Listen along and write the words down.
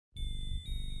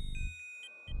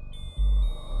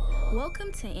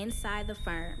Welcome to Inside the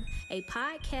Firm, a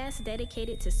podcast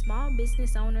dedicated to small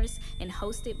business owners and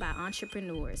hosted by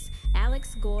entrepreneurs,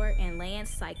 Alex Gore and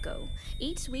Lance Psycho.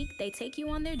 Each week, they take you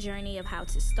on their journey of how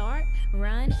to start,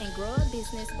 run, and grow a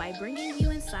business by bringing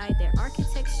you inside their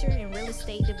architecture and real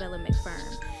estate development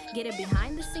firm. Get a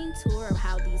behind-the-scenes tour of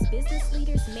how these business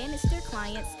leaders manage their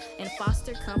clients and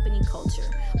foster company culture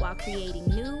while creating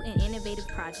new and innovative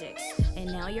projects. And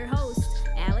now your hosts,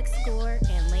 Alex Gore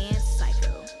and Lance Psycho.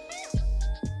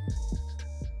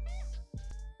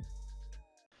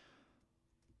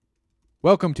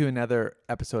 Welcome to another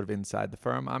episode of Inside the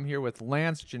Firm. I'm here with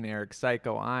Lance Generic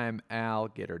Psycho. I'm Al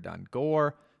Get Her Done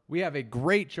Gore. We have a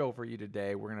great show for you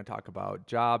today. We're going to talk about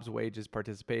jobs, wages,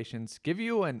 participations, give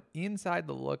you an inside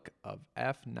the look of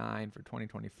F9 for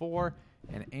 2024,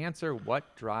 and answer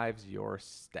what drives your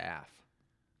staff.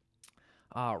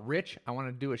 Rich, I want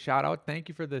to do a shout out. Thank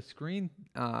you for the screen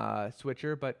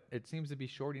switcher, but it seems to be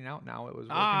shorting out now. It was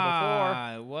working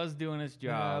before. It was doing its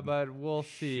job. But we'll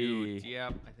see. Shoot.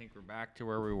 Yep, I think we're back to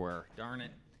where we were. Darn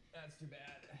it. That's too bad.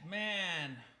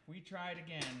 Man, we tried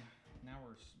again. Now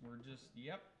we're just,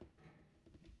 yep.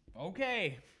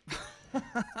 Okay.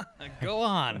 Go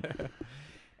on.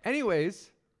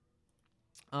 Anyways,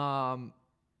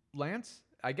 Lance,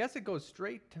 I guess it goes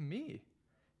straight to me.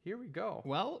 Here we go.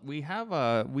 Well, we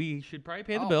should probably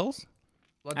pay the bills.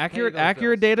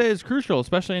 Accurate Data is crucial,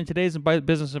 especially in today's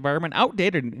business environment.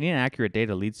 Outdated and inaccurate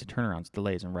data leads to turnarounds,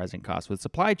 delays, and rising costs. With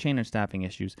supply chain and staffing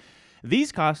issues,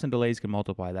 these costs and delays can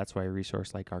multiply. That's why a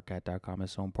resource like ARCAT.com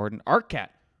is so important. ARCAT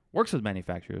works with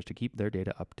manufacturers to keep their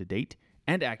data up to date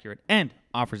and accurate and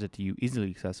offers it to you easily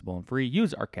accessible and free.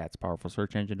 Use ARCAT's powerful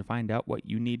search engine to find out what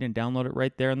you need and download it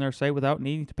right there on their site without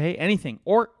needing to pay anything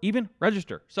or even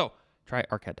register. So try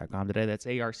ARCAT.com today. That's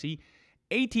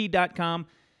ARCAT.com.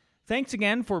 Thanks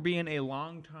again for being a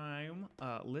long-time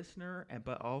listener,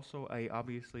 but also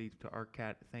obviously to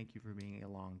ARCAT, thank you for being a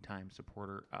long-time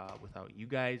supporter. Without you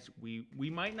guys, we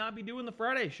might not be doing the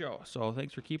Friday show. So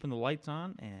thanks for keeping the lights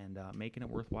on and making it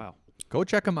worthwhile. Go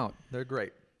check them out. They're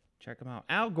great. Check them out.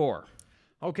 Al Gore.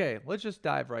 Okay, let's just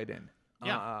dive right in.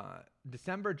 Yeah.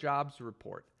 December jobs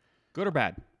report. Good or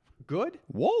bad? Good.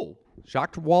 Whoa.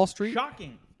 Shocked Wall Street.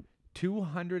 Shocking.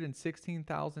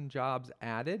 216,000 jobs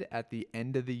added at the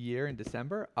end of the year in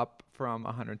December, up from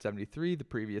 173 the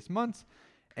previous months,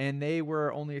 and they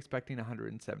were only expecting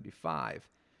 175.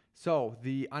 So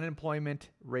the unemployment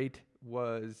rate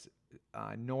was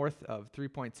north of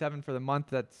 3.7 for the month.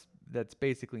 That's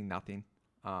basically nothing.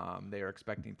 They are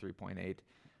expecting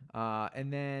 3.8.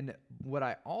 And then what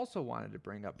I also wanted to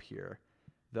bring up here,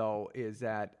 though, is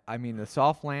that, I mean, the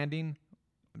soft landing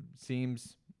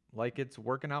seems like it's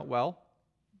working out well.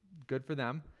 Good for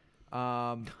them.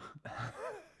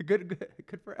 Good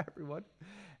for everyone,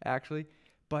 actually.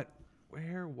 But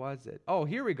where was it? Oh,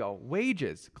 here we go.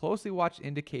 Wages. Closely watched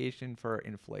indication for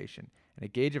inflation and a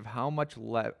gauge of how much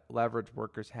leverage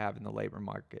workers have in the labor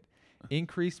market.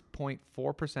 Increased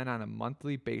 0.4% on a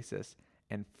monthly basis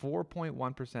and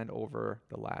 4.1% over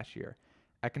the last year.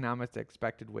 Economists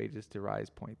expected wages to rise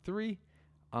 0.3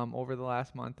 over the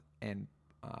last month and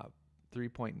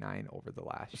 3.9 over the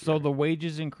last year. So the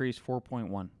wages increased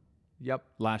 4.1. Yep.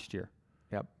 Last year.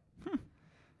 Yep.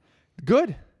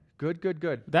 Good.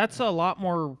 That's a lot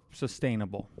more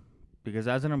sustainable because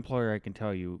as an employer, I can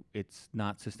tell you it's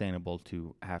not sustainable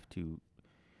to have to.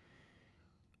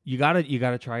 You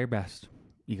gotta try your best.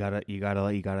 You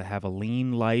gotta have a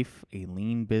lean life, a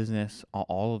lean business,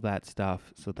 all of that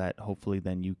stuff, so that hopefully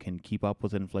then you can keep up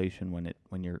with inflation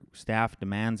when your staff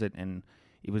demands it. And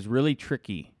it was really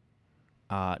tricky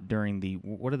during the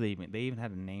they even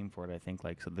had a name for it, I think,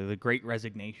 like the Great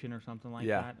Resignation or something like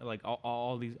that. Like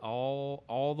all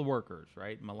the workers,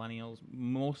 right? Millennials,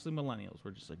 mostly millennials,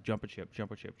 were just like jump and ship.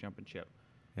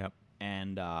 Yep.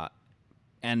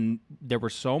 And there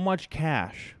was so much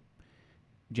cash,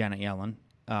 Janet Yellen,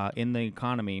 in the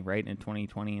economy, right, in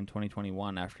 2020 and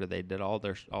 2021 after they did all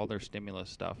their stimulus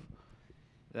stuff,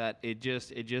 that it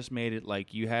just made it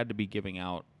like you had to be giving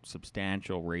out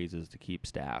substantial raises to keep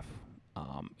staff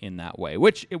in that way,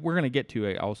 which we're going to get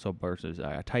to also versus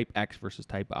type X versus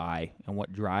type I and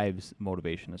what drives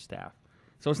motivation of staff.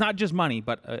 So it's not just money,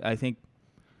 but I think,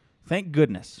 thank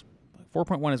goodness,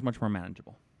 4.1 is much more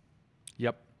manageable.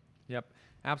 Yep.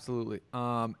 Absolutely.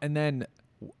 And then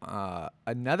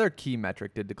another key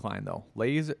metric did decline, though.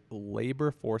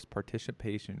 Labor force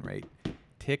participation rate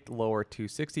ticked lower to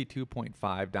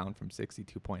 62.5, down from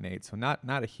 62.8. So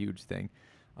not a huge thing.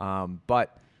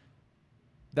 But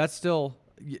that's still,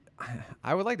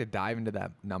 I would like to dive into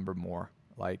that number more,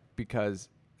 like, because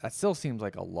that still seems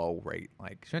like a low rate.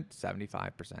 Like, shouldn't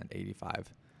 75%,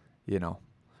 85,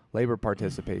 Labor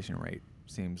participation rate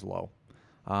seems low.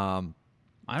 I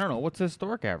don't know. What's the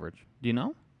historic average? Do you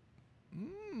know?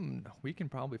 We can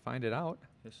probably find it out.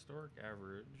 Historic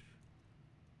average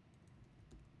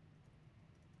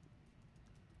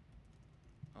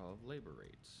of labor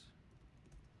rates.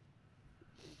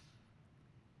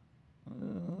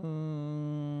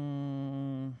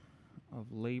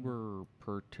 Of labor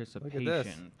participation. Look at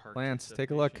this. Lance,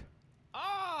 take a look.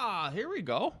 Ah, here we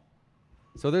go.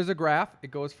 So there's a graph.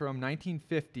 It goes from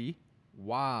 1950.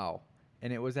 Wow.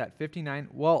 And it was at 59.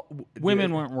 Well,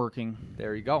 Women weren't working.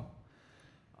 There you go.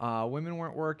 Women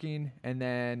weren't working. And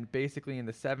then basically in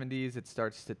the 70s, it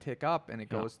starts to tick up and it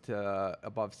goes to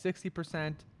above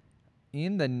 60%.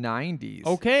 In the 90s.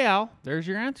 Okay, Al. There's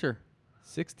your answer.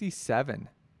 67.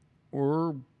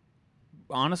 Or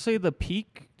honestly, the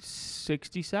peak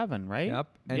 67, right? Yep.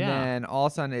 And then all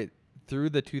of a sudden, through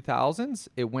the 2000s,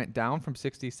 it went down from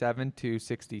 67 to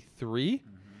 63. Mm-hmm.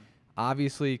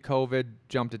 Obviously, COVID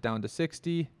jumped it down to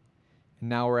 60. And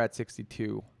now we're at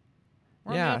 62.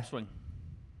 We're on the upswing.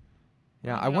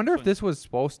 Yeah, I wonder if this was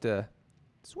supposed to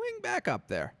swing back up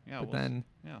there. Yeah, but then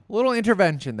a little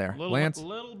intervention there. Lance,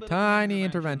 little bit tiny of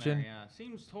intervention. There, yeah,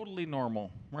 seems totally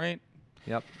normal, right?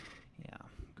 Yep. Yeah,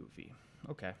 goofy.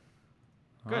 Okay.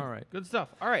 Good. All right. Good stuff.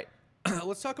 All right.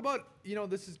 Let's talk about,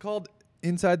 this is called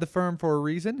Inside the Firm for a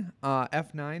reason.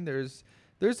 F9,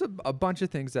 there's a bunch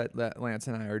of things that Lance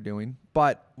and I are doing,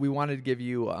 but we wanted to give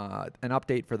you an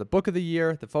update for the book of the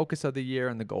year, the focus of the year,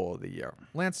 and the goal of the year.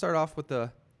 Lance, start off with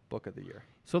the book of the year.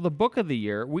 So the book of the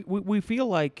year, we feel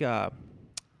like, so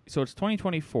it's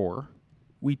 2024.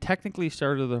 We technically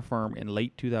started the firm in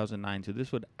late 2009, so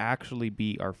this would actually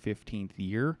be our 15th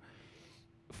year.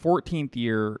 14th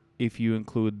year if you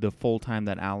include the full time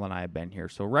that Al and I have been here.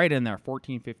 So right in there,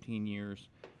 14, 15 years.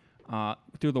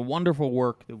 Through the wonderful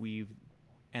work that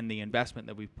and the investment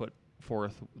that we've put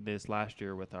forth this last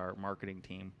year with our marketing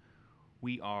team,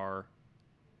 we are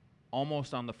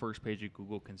almost on the first page of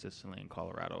Google consistently in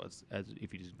Colorado. As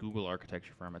if you just Google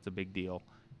architecture firm, it's a big deal.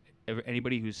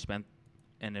 Anybody who's spent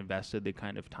and invested the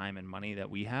kind of time and money that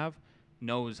we have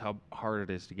knows how hard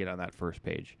it is to get on that first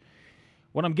page.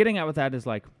 What I'm getting at with that is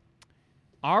like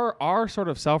our sort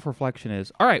of self-reflection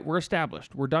is, all right, we're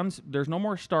established. We're done. There's no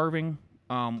more starving.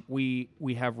 We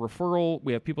have referral.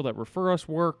 We have people that refer us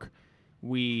work.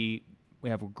 We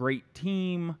have a great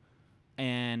team.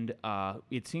 And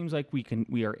it seems like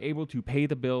we are able to pay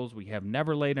the bills. We have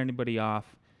never laid anybody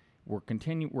off.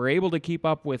 We're able to keep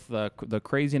up with the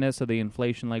craziness of the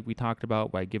inflation, like we talked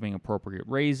about, by giving appropriate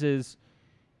raises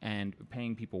and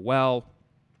paying people well,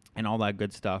 and all that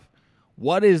good stuff.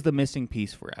 What is the missing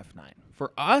piece for F9?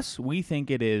 For us, we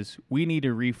think it is we need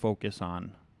to refocus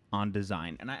on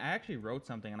design. And I actually wrote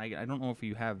something, and I don't know if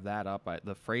you have that up,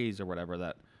 the phrase or whatever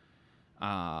that.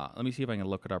 Let me see if I can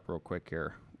look it up real quick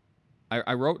here.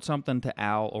 I wrote something to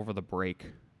Al over the break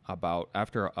about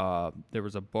after there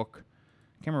was a book.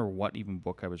 I can't remember what even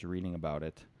book I was reading about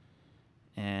it.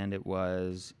 And it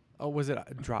was... Oh, was it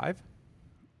Drive?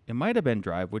 It might have been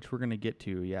Drive, which we're going to get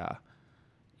to, yeah.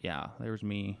 Yeah, there's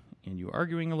me and you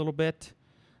arguing a little bit.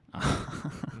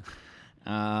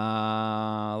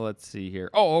 Let's see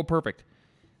here. Oh, perfect.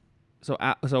 So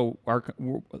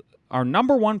our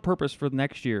number one purpose for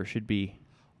next year should be...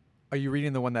 Are you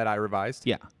reading the one that I revised?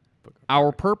 Yeah.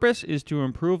 Our purpose is to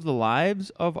improve the lives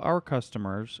of our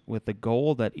customers with the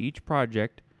goal that each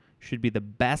project should be the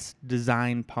best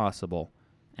design possible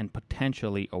and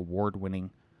potentially award-winning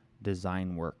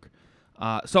design work.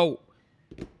 So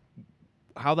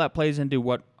how that plays into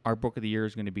what our book of the year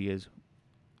is going to be is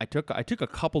I took a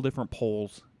couple different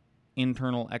polls,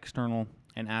 internal, external,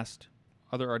 and asked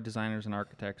other art designers and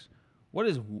architects,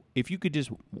 if you could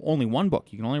just only one book,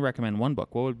 you can only recommend one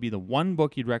book, what would be the one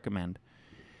book you'd recommend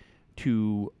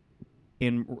to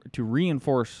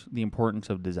reinforce the importance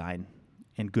of design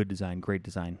and good design, great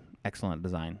design, excellent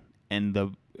design? And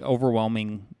the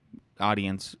overwhelming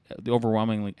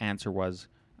answer was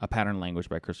A Pattern Language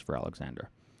by Christopher Alexander.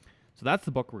 So that's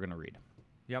the book we're going to read.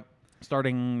 Yep.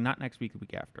 Starting not next week, the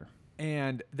week after.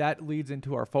 And that leads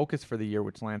into our focus for the year,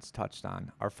 which Lance touched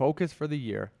on. Our focus for the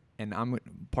year, and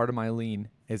part of my lean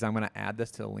is I'm going to add this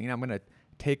to the lean. I'm going to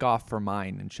take off for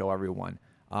mine and show everyone.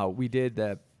 We did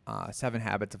the 7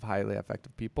 Habits of Highly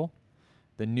Effective People.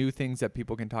 The new things that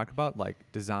people can talk about,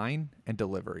 like design and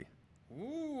delivery.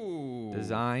 Ooh.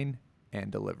 Design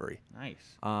and delivery.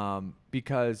 Nice.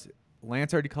 Because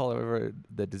Lance already called over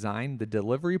the design. The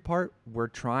delivery part, we're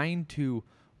trying to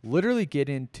literally get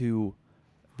into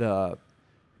the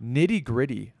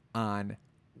nitty-gritty on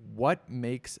what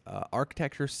makes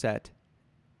architecture set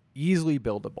easily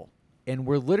buildable. And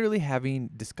we're literally having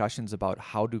discussions about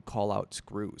how to call out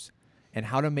screws and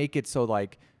how to make it so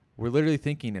like we're literally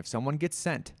thinking if someone gets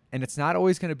sent, and it's not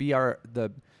always going to be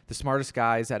the smartest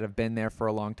guys that have been there for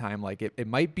a long time. Like it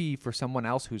might be for someone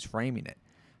else who's framing it.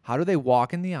 How do they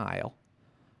walk in the aisle?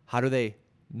 How do they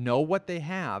know what they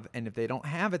have? And if they don't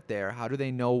have it there, how do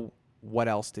they know what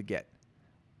else to get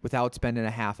without spending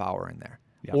a half hour in there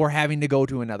or having to go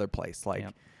to another place? Like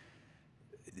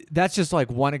that's just like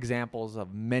one example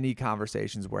of many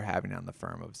conversations we're having on the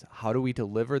firm of how do we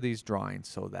deliver these drawings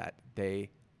so that they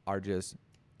are just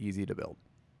easy to build.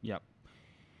 Yep.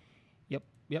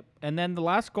 And then the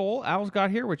last goal Al's got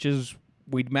here, which is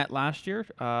we'd met last year,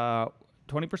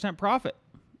 20% profit.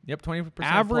 Yep,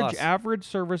 20% Average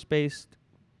service-based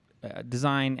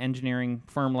design engineering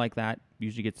firm like that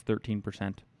usually gets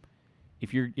 13%.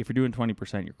 If you're doing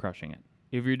 20%, you're crushing it.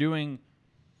 If you're doing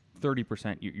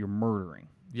 30%, you're murdering.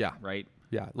 Yeah. Right?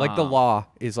 Yeah. Like the law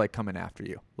is like coming after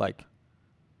you. Like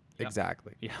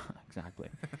exactly. Yeah, exactly.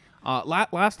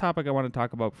 Last topic I want to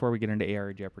talk about before we get into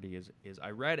A.R.E. Jeopardy is I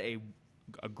read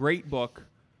a great book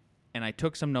and I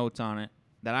took some notes on it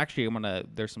that actually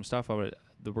there's some stuff on it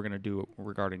that we're going to do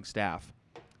regarding staff.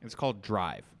 It's called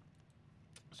Drive.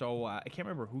 So I can't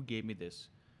remember who gave me this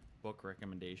book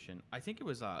recommendation. I think it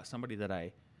was somebody that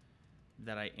I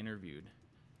interviewed.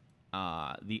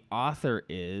 The author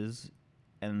is,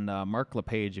 and Mark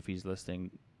LePage, if he's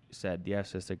listening, said,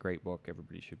 yes, it's a great book.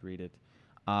 Everybody should read it.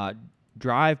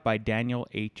 Drive by Daniel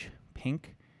H.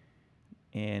 Pink.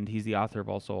 And he's the author of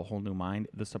also A Whole New Mind,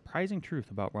 The Surprising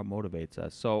Truth About What Motivates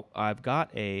Us. So I've got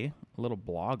a little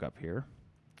blog up here.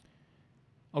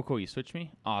 Oh, cool. You switched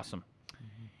me? Awesome.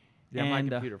 Mm-hmm. Yeah, my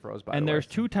computer froze, by the way. And there's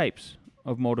two types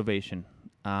of motivation.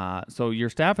 So your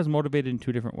staff is motivated in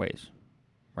two different ways,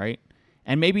 right?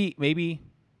 And maybe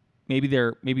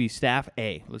staff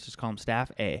A. Let's just call him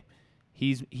staff A.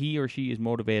 He or she is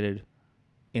motivated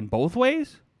in both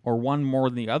ways, or one more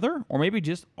than the other, or maybe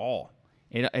just all.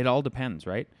 It all depends,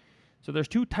 right? So there's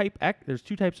two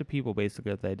types of people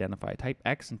basically that they identify: type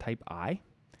X and type I.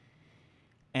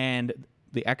 And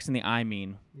the X and the I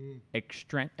mean,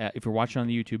 if you're watching on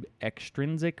the YouTube,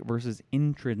 extrinsic versus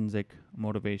intrinsic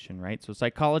motivation, right? So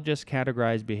psychologists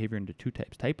categorize behavior into two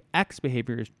types. Type X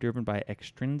behavior is driven by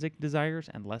extrinsic desires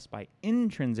and less by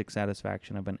intrinsic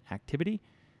satisfaction of an activity.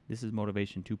 This is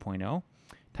motivation 2.0.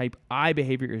 Type I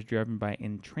behavior is driven by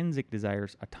intrinsic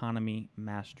desires, autonomy,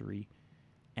 mastery,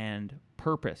 and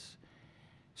purpose.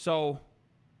 So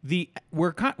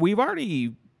we've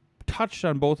already touched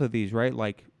on both of these, right?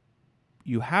 Like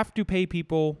you have to pay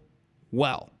people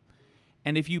well.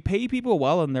 And if you pay people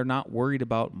well and they're not worried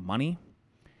about money,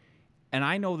 and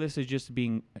I know this is just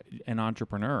being an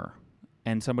entrepreneur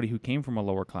and somebody who came from a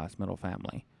lower class middle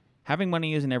family. Having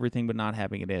money isn't everything, but not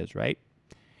having it is, right?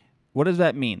 What does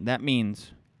that mean? That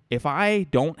means if I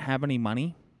don't have any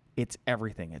money, it's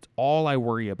everything. It's all I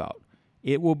worry about.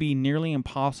 It will be nearly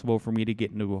impossible for me to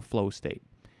get into a flow state.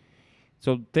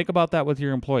 So think about that with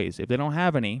your employees. If they don't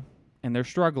have any and they're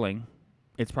struggling,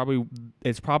 it's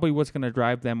probably what's going to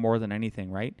drive them more than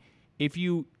anything, right? If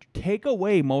you take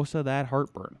away most of that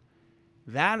heartburn,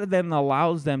 that then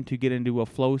allows them to get into a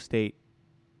flow state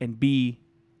and be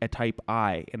a type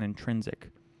I, an intrinsic,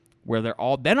 where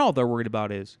all they're worried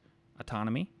about is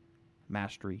autonomy,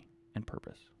 mastery, and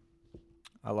purpose.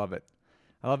 I love it.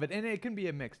 And it can be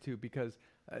a mix too, because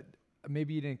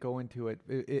maybe you didn't go into it.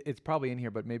 It's probably in here,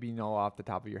 but maybe you know off the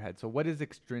top of your head. So what is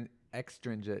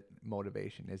extrinsic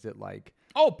motivation? Is it like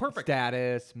perfect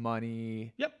status,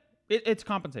 money? Yep. It's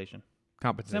compensation.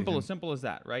 Compensation. Simple as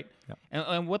that, right? Yep.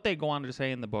 And what they go on to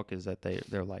say in the book is that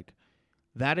they're like,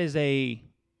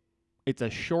 it's a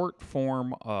short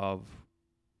form of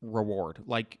reward.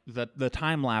 Like the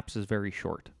time lapse is very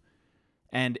short,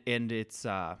 and it's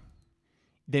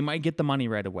they might get the money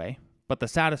right away, but the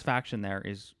satisfaction there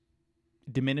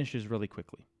diminishes really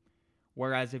quickly.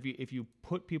 Whereas if you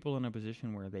put people in a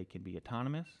position where they can be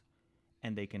autonomous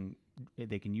and they can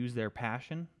use their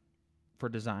passion for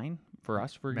design, for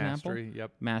us, for example,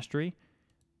 mastery,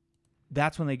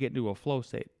 that's when they get into a flow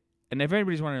state. And if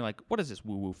anybody's wondering, like, what is this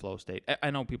woo-woo flow state?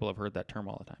 I know people have heard that term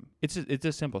all the time. It's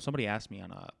just simple. Somebody asked me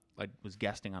I was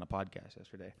guesting on a podcast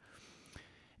yesterday,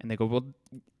 and they go, well,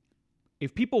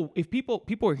 if people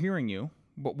are hearing you,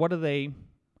 but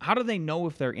how do they know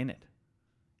if they're in it?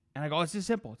 And I go, it's just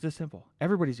simple.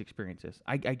 Everybody's experienced this.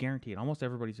 I guarantee it. Almost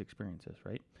everybody's experienced this,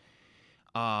 right?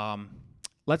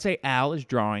 Let's say Al is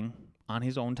drawing on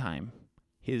his own time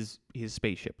his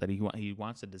spaceship that he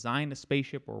wants to design a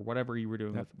spaceship or whatever you were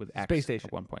doing with X Space Station.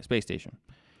 at one point. Space Station.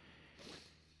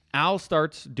 Al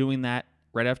starts doing that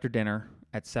right after dinner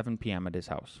at 7 p.m. at his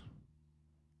house.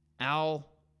 Al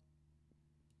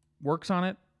works on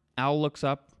it. Al looks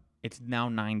up. It's now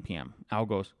 9 p.m. Al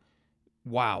goes,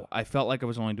 wow, I felt like I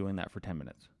was only doing that for 10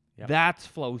 minutes. Yep. That's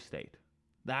flow state.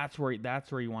 That's where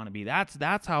you want to be.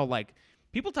 That's how, like,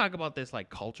 people talk about this like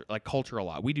culture a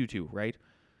lot. We do too, right?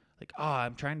 Like,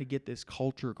 I'm trying to get this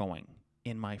culture going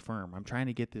in my firm. I'm trying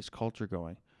to get this culture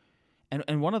going.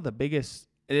 And one of the biggest,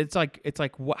 it's like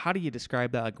how do you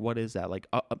describe that? Like, what is that? Like,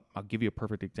 I'll give you a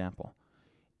perfect example.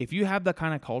 If you have that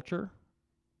kind of culture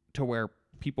to where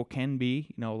people can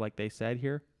be, like they said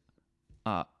here,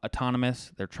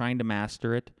 autonomous, they're trying to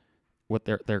master it with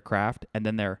their craft, and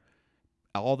then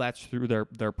all that's through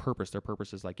their purpose. Their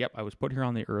purpose is like, yep, I was put here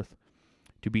on the earth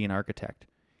to be an architect.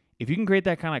 If you can create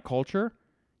that kind of culture,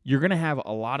 you're going to have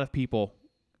a lot of people,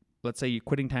 let's say your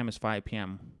quitting time is 5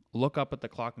 p.m., look up at the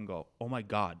clock and go, oh my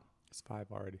God. It's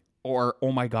 5 already. Or,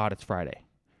 oh my God, it's Friday.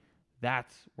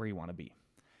 That's where you want to be.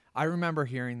 I remember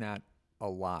hearing that a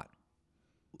lot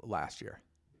last year.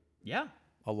 Yeah.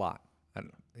 A lot.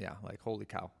 Yeah, like, holy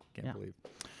cow. Can't believe.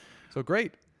 So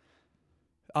great.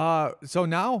 So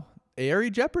now, A.R.E.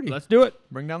 Jeopardy. Let's do it.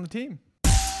 Bring down the team.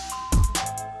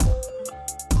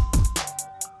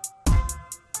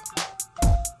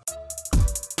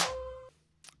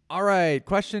 All right,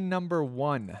 question number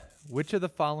 1. Which of the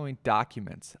following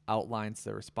documents outlines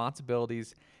the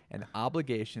responsibilities and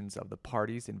obligations of the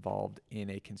parties involved in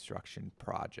a construction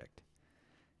project?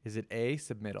 Is it A,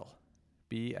 submittal,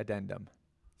 B, addendum,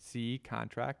 C,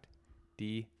 contract,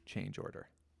 D, change order?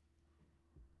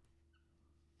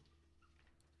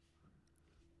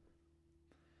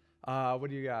 What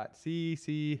do you got?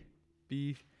 C,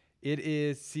 B. It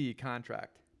is C,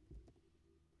 contract.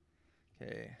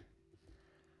 Okay.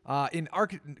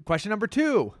 Question number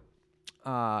 2.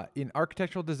 In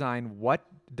architectural design, what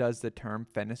does the term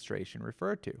fenestration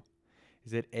refer to?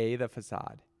 Is it A, the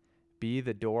facade, B,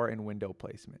 the door and window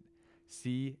placement,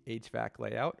 C, HVAC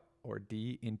layout, or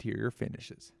D, interior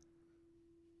finishes?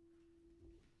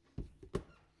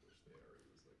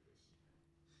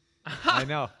 I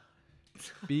know.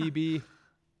 B.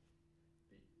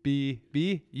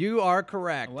 You are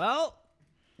correct. Well,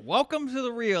 welcome to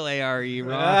the real A.R.E,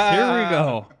 Ross. Here we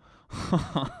go.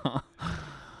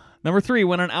 Number 3,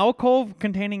 when an alcove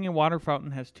containing a water fountain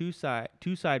has two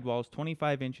side walls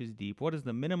 25 inches deep, what is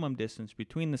the minimum distance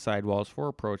between the side walls for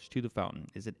approach to the fountain?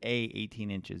 Is it A,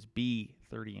 18 inches, B,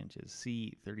 30 inches,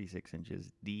 C, 36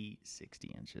 inches, D,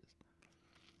 60 inches?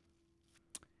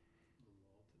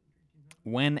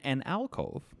 When an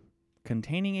alcove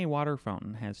containing a water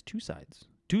fountain has two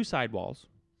side walls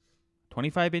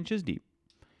 25 inches deep,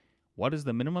 what is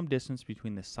the minimum distance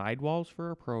between the side walls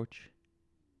for approach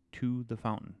to the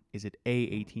fountain? Is it A,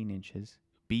 18 inches,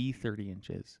 B, 30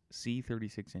 inches, C,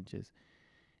 36 inches,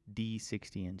 D,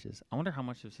 60 inches? I wonder how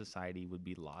much of society would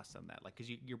be lost on that. Like, because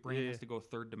your brain has to go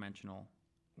third dimensional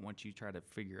once you try to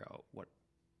figure out what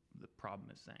the problem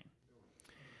is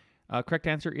saying. Correct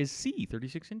answer is C,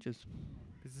 36 inches.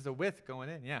 This is a width going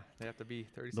in. Yeah, they have to be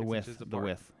 36 inches apart. The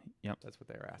width. Yep. That's what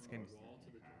they were asking.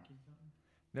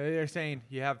 No, they're saying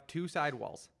you have two side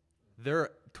walls. They're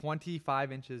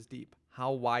 25 inches deep.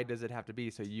 How wide does it have to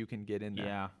be so you can get in there?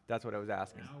 Yeah. That's what I was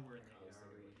asking.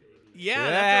 Yeah,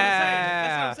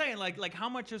 that's what I'm saying. Like how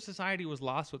much of society was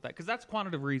lost with that? Because that's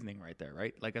quantitative reasoning right there,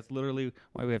 right? Like, that's literally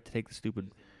why we have to take the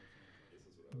stupid.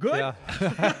 Good. Yeah.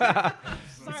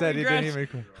 He said he didn't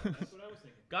even. That's what I was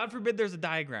thinking. God forbid there's a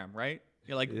diagram, right?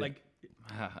 You're like anyway.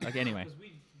 Because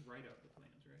we write out the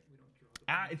plans, right? We don't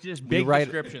draw. It's just big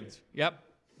descriptions.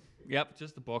 Yep,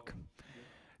 just the book.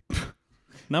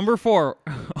 Number 4.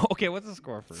 Okay, what's the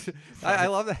score first? I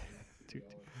love that. 2-2.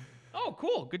 Oh,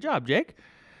 cool. Good job, Jake.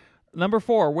 Number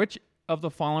 4. Which of the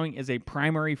following is a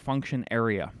primary function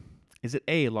area? Is it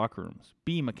A, locker rooms,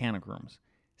 B, mechanic rooms,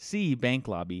 C, bank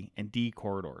lobby, and D,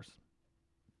 corridors?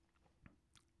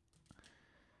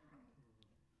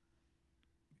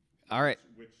 All right.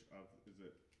 Which of is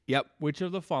it? Yep. Which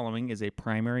of the following is a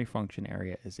primary function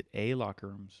area? Is it A, locker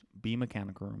rooms, B,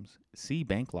 mechanic rooms, C,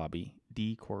 bank lobby,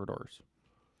 D, corridors?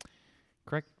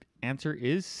 Correct answer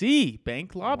is C,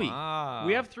 bank lobby. Wow.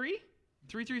 We have 3?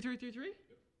 3.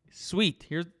 Sweet.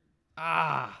 Here's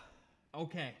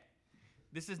okay.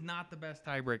 This is not the best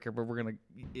tiebreaker, but we're gonna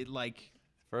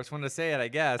First one to say it, I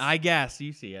guess. I guess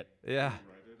you see it. Yeah. Write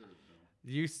it or no?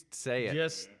 You say it.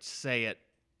 Just say it.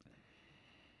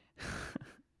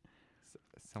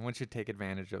 Someone should take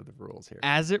advantage of the rules here.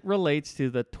 As it relates to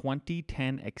the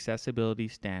 2010 accessibility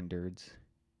standards,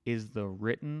 is the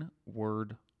written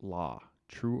word law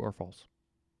true or false?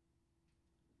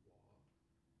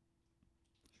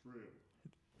 True.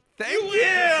 Thank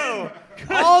you.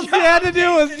 All you had to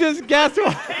do was just guess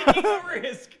what. Taking a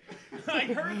risk. I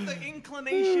heard the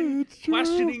inclination,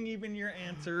 questioning even your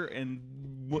answer and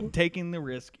taking the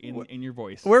risk in your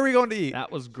voice. Where are we going to eat?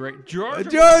 That was great. Georgia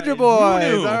Georgia boys. boys.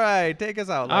 Who knew? All right, take us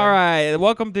out. All Larry. right.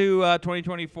 Welcome to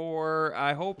 2024.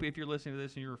 I hope if you're listening to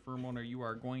this and you're a firm owner, you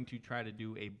are going to try to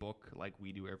do a book like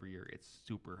we do every year. It's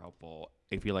super helpful.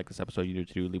 If you like this episode, you do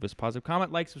too. Leave us a positive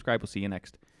comment, like, subscribe. We'll see you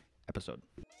next episode.